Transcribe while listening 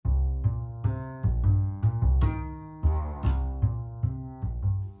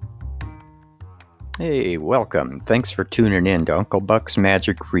Hey, welcome. Thanks for tuning in to Uncle Buck's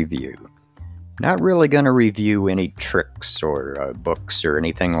Magic Review. Not really going to review any tricks or books or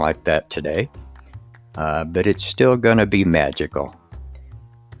anything like that today, but it's still going to be magical.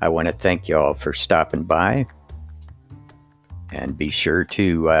 I want to thank y'all for stopping by, and be sure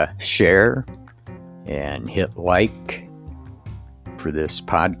to share and hit like for this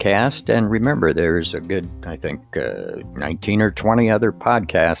podcast. And remember, there's a good, 19 or 20 other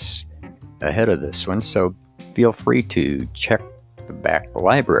podcasts ahead of this one, so feel free to check the back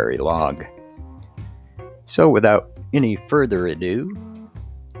library log. So without any further ado,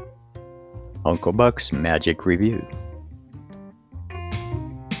 Uncle Buck's Magic Review.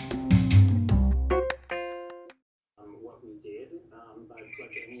 What we did, but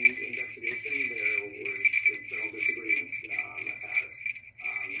like any investigation, there was internal disagreements as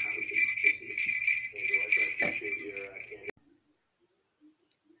how we should proceed. Angel, I appreciate your candor.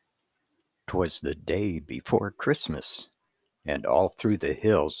 'Twas the day before Christmas, and all through the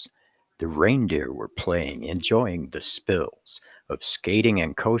hills the reindeer were playing, enjoying the spills of skating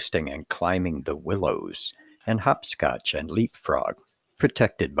and coasting and climbing the willows, and hopscotch and leapfrog,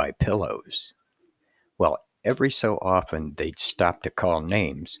 protected by pillows. Well, every so often they'd stop to call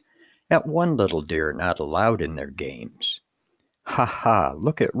names at one little deer not allowed in their games. Ha ha,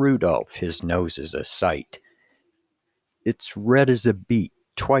 look at Rudolph, his nose is a sight. It's red as a beet,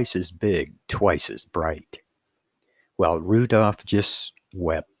 twice as big, twice as bright. Well, Rudolph just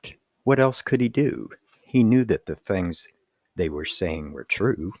wept. What else could he do? He knew that the things they were saying were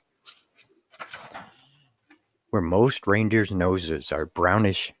true. Where most reindeers' noses are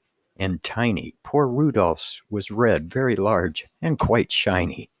brownish and tiny, poor Rudolph's was red, very large, and quite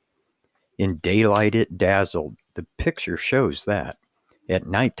shiny. In daylight it dazzled, the picture shows that. At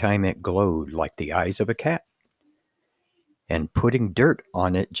nighttime it glowed like the eyes of a cat. And putting dirt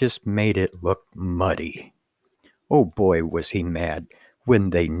on it just made it look muddy. Oh boy, was he mad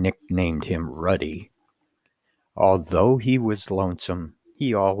when they nicknamed him Ruddy. Although he was lonesome,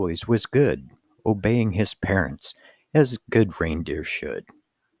 he always was good, obeying his parents, as good reindeer should.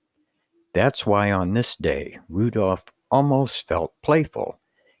 That's why on this day, Rudolph almost felt playful.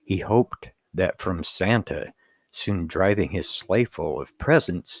 He hoped that from Santa, soon driving his sleigh full of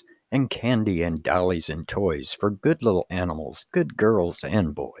presents and candy and dollies and toys for good little animals, good girls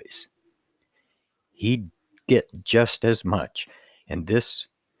and boys, he'd get just as much, and this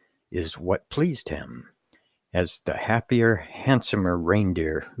is what pleased him, as the happier, handsomer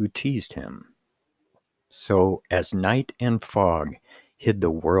reindeer who teased him. So, as night and fog hid the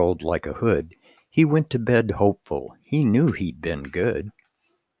world like a hood, he went to bed hopeful. He knew he'd been good.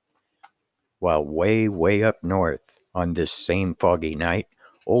 While way, way up north, on this same foggy night,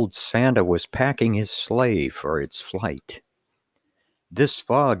 old Santa was packing his sleigh for its flight. This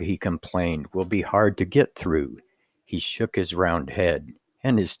fog, he complained, will be hard to get through. He shook his round head,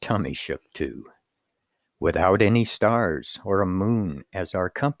 and his tummy shook too. Without any stars or a moon as our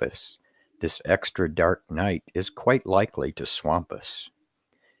compass, this extra dark night is quite likely to swamp us.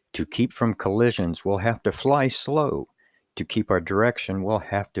 To keep from collisions, we'll have to fly slow. To keep our direction, we'll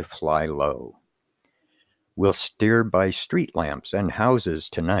have to fly low. We'll steer by street lamps and houses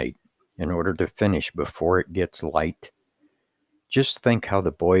tonight in order to finish before it gets light. Just think how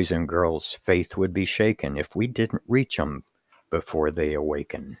the boys and girls' faith would be shaken if we didn't reach them before they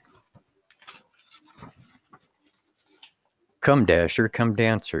awaken. Come Dasher, come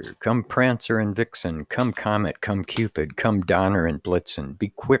Dancer, come Prancer and Vixen, come Comet, come Cupid, come Donner and Blitzen. Be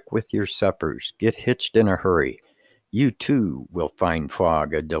quick with your suppers, get hitched in a hurry. You too will find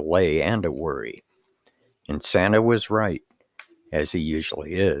fog a delay and a worry. And Santa was right, as he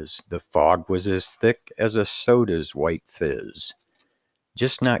usually is. The fog was as thick as a soda's white fizz.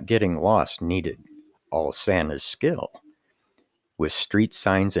 Just not getting lost needed all Santa's skill. With street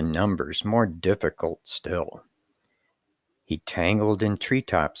signs and numbers more difficult still. He tangled in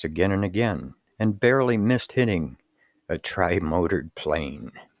treetops again and again, and barely missed hitting a tri-motored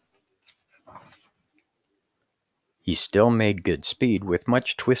plane. He still made good speed with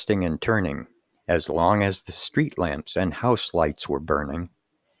much twisting and turning, as long as the street lamps and house lights were burning.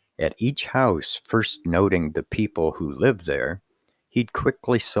 At each house, first noting the people who lived there, he'd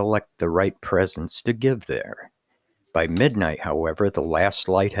quickly select the right presents to give there. By midnight, however, the last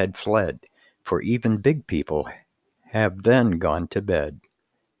light had fled, for even big people have then gone to bed.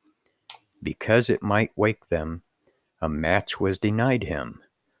 Because it might wake them, a match was denied him.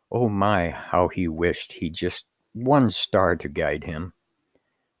 Oh my, how he wished he just one star to guide him.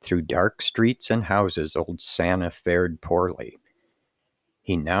 Through dark streets and houses old Santa fared poorly.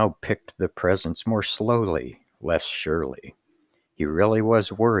 He now picked the presents more slowly, less surely. He really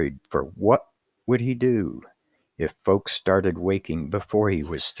was worried, for what would he do if folks started waking before he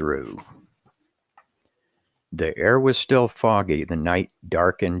was through? The air was still foggy, the night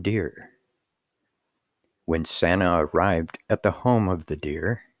dark and dear. When Santa arrived at the home of the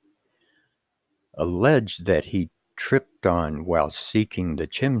deer, a ledge that he tripped on while seeking the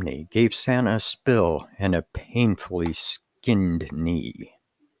chimney gave Santa a spill and a painfully skinned knee.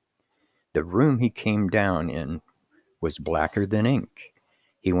 The room he came down in was blacker than ink.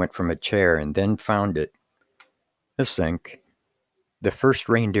 He went from a chair and then found it a sink. The first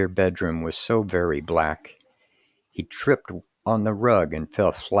reindeer bedroom was so very black, he tripped on the rug and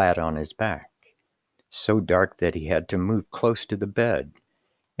fell flat on his back, so dark that he had to move close to the bed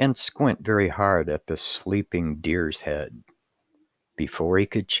and squint very hard at the sleeping deer's head before he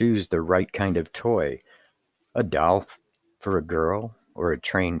could choose the right kind of toy, a doll for a girl or a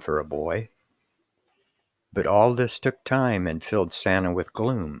train for a boy. But all this took time and filled Santa with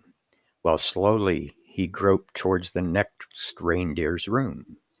gloom, while slowly he groped towards the next reindeer's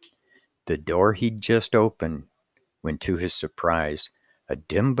room. The door he'd just opened, when to his surprise, a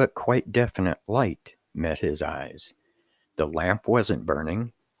dim but quite definite light met his eyes. The lamp wasn't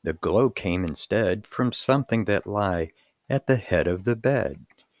burning, the glow came instead from something that lay at the head of the bed.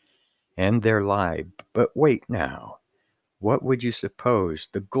 And there lie, but wait now, what would you suppose?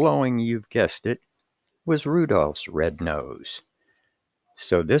 The glowing, you've guessed it, was Rudolph's red nose.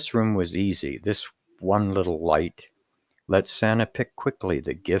 So this room was easy, this one little light let Santa pick quickly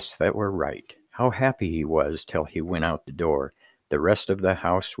the gifts that were right. How happy he was till he went out the door. The rest of the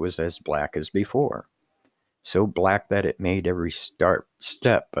house was as black as before, so black that it made every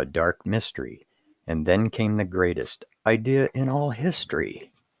step a dark mystery. And then came the greatest idea in all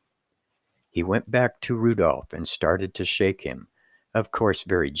history. He went back to Rudolph and started to shake him, of course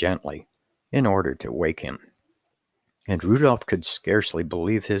very gently, in order to wake him. And Rudolph could scarcely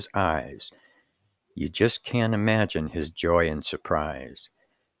believe his eyes. You just can't imagine his joy and surprise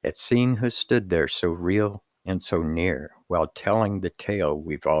at seeing who stood there so real and so near, while telling the tale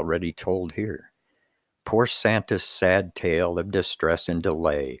we've already told here. Poor Santa's sad tale of distress and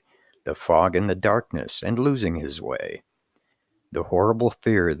delay, the fog and the darkness and losing his way, the horrible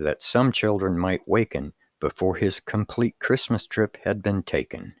fear that some children might waken before his complete Christmas trip had been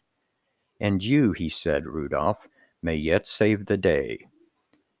taken. And you, he said, Rudolph, may yet save the day.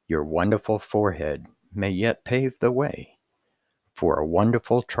 Your wonderful forehead may yet pave the way for a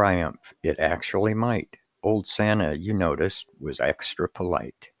wonderful triumph it actually might. Old Santa, you noticed, was extra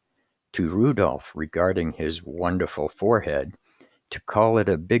polite to Rudolph regarding his wonderful forehead. To call it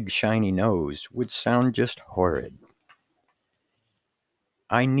a big shiny nose would sound just horrid.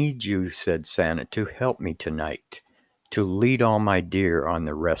 I need you, said Santa, to help me tonight, to lead all my deer on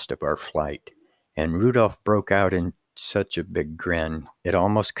the rest of our flight. And Rudolph broke out in such a big grin, it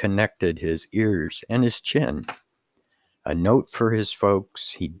almost connected his ears and his chin. A note for his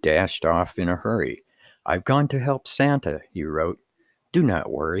folks, he dashed off in a hurry. I've gone to help Santa, he wrote. Do not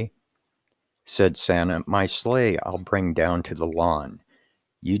worry. Said Santa, my sleigh I'll bring down to the lawn.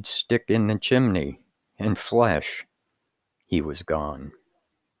 You'd stick in the chimney, and flesh. He was gone.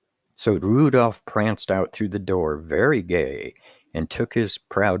 So Rudolph pranced out through the door, very gay, and took his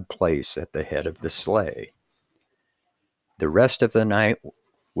proud place at the head of the sleigh. The rest of the night,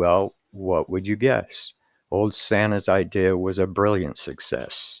 well, what would you guess? Old Santa's idea was a brilliant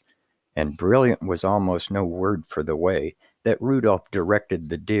success, and brilliant was almost no word for the way that Rudolph directed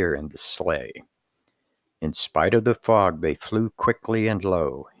the deer and the sleigh. In spite of the fog, they flew quickly and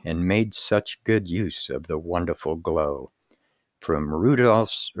low, and made such good use of the wonderful glow from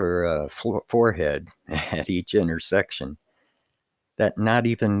Rudolph's forehead at each intersection, that not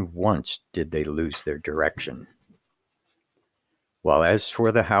even once did they lose their direction. While as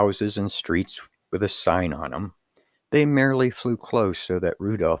for the houses and streets with a sign on 'em, they merely flew close so that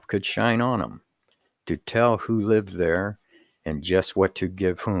Rudolph could shine on 'em, to tell who lived there and just what to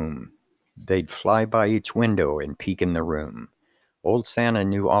give whom. They'd fly by each window and peek in the room. Old Santa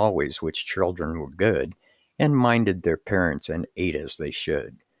knew always which children were good and minded their parents and ate as they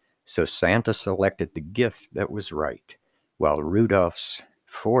should. So Santa selected the gift that was right, while Rudolph's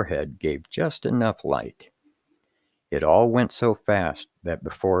forehead gave just enough light. It all went so fast that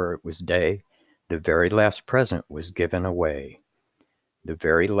before it was day, the very last present was given away. The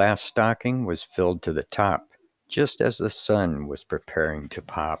very last stocking was filled to the top, just as the sun was preparing to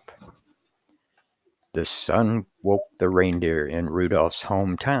pop. The sun woke the reindeer in Rudolph's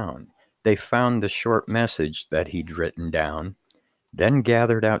hometown. They found the short message that he'd written down, then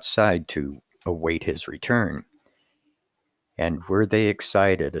gathered outside to await his return. And were they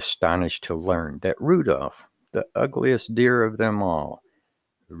excited, astonished to learn that Rudolph, the ugliest deer of them all,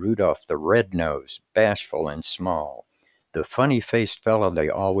 Rudolph the Red-Nosed, bashful and small, the funny-faced fellow they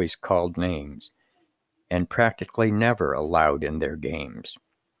always called names, and practically never allowed in their games,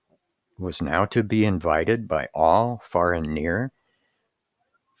 was now to be invited by all far and near,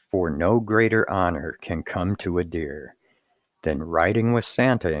 for no greater honor can come to a deer than riding with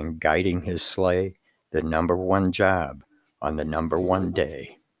Santa and guiding his sleigh, the number one job on the number one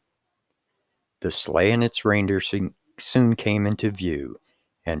day. The sleigh and its reindeer soon came into view,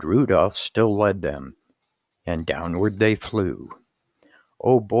 and Rudolph still led them, and downward they flew.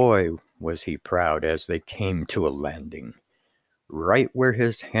 Oh boy, was he proud as they came to a landing, right where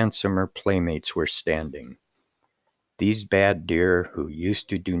his handsomer playmates were standing. These bad deer, who used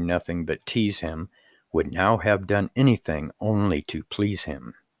to do nothing but tease him, would now have done anything only to please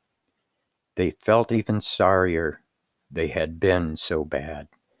him. They felt even sorrier they had been so bad,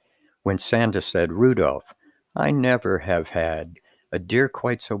 when Santa said, "Rudolph, I never have had a deer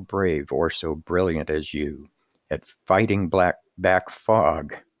quite so brave or so brilliant as you, at fighting black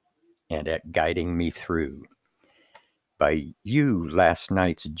fog and at guiding me through. By you last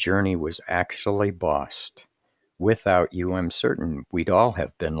night's journey was actually bossed. Without you, I'm certain we'd all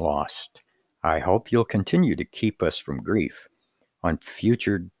have been lost. I hope you'll continue to keep us from grief on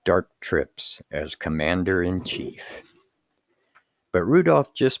future dark trips as Commander-in-Chief." But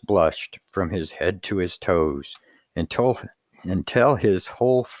Rudolph just blushed from his head to his toes until his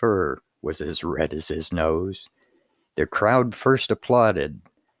whole fur was as red as his nose. The crowd first applauded,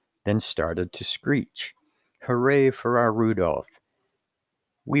 then started to screech, "Hooray for our Rudolph!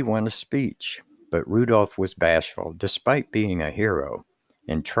 We want a speech." But Rudolph was bashful, despite being a hero,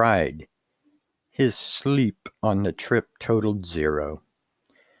 and tried. His sleep on the trip totaled 0.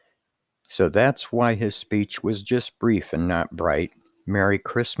 So that's why his speech was just brief and not bright. Merry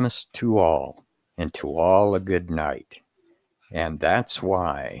Christmas to all, and to all a good night. And that's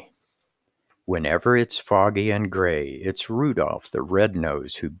why, whenever it's foggy and gray, it's Rudolph the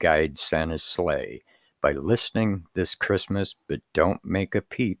Red-Nosed who guides Santa's sleigh. By listening this Christmas, but don't make a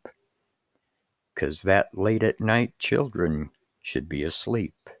peep, 'cause that late at night children should be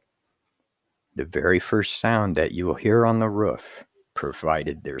asleep. The very first sound that you'll hear on the roof,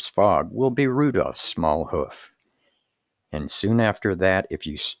 provided there's fog, will be Rudolph's small hoof. And soon after that, if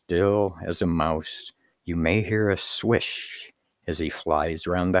you still as a mouse, you may hear a swish as he flies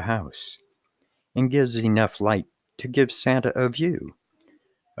round the house, and gives enough light to give Santa a view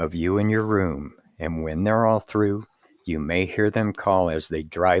of you in your room. And when they're all through, you may hear them call as they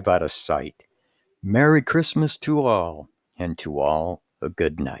drive out of sight, "Merry Christmas to all, and to all a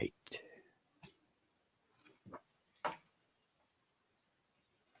good night."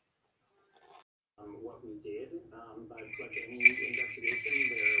 What we did, but any investigation,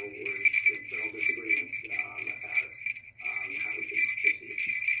 there was internal disagreements as how we should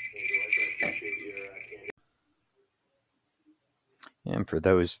proceed. And I appreciate your candor. And for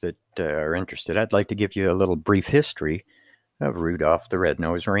those that are interested, I'd like to give you a little brief history of Rudolph the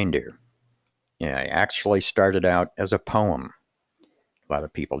Red-Nosed Reindeer. Yeah, it actually started out as a poem. A lot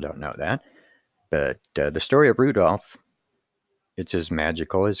of people don't know that. But the story of Rudolph, it's as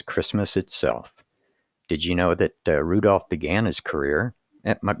magical as Christmas itself. Did you know that Rudolph began his career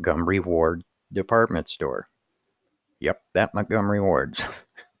at Montgomery Ward department store? Yep, that Montgomery Ward's.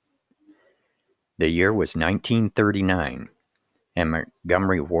 The year was 1939, and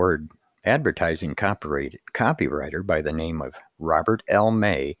Montgomery Ward advertising copywriter by the name of Robert L.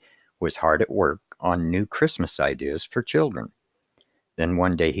 May was hard at work on new Christmas ideas for children. Then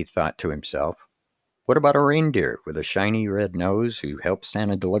one day he thought to himself, what about a reindeer with a shiny red nose who helps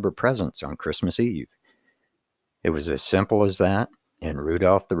Santa deliver presents on Christmas Eve? It was as simple as that, and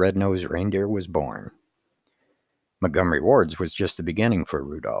Rudolph the Red-Nosed Reindeer was born. Montgomery Ward's was just the beginning for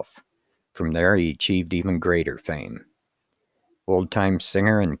Rudolph. From there he achieved even greater fame. Old-time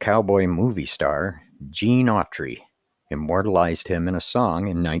singer and cowboy movie star Gene Autry immortalized him in a song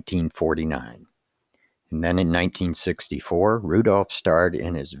in 1949. And then in 1964, Rudolph starred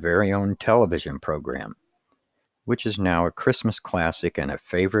in his very own television program, which is now a Christmas classic and a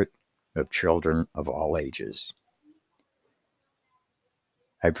favorite of children of all ages.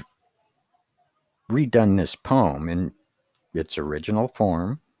 I've redone this poem in its original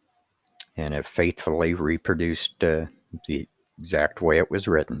form and have faithfully reproduced the exact way it was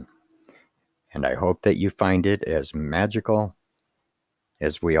written. And I hope that you find it as magical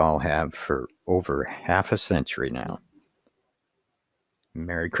as we all have for over half a century now.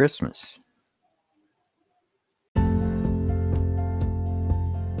 Merry Christmas.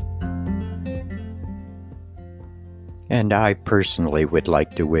 And I personally would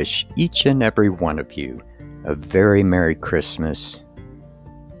like to wish each and every one of you a very Merry Christmas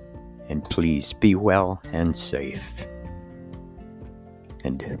And please be well and safe.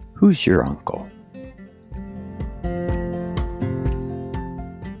 And who's your uncle?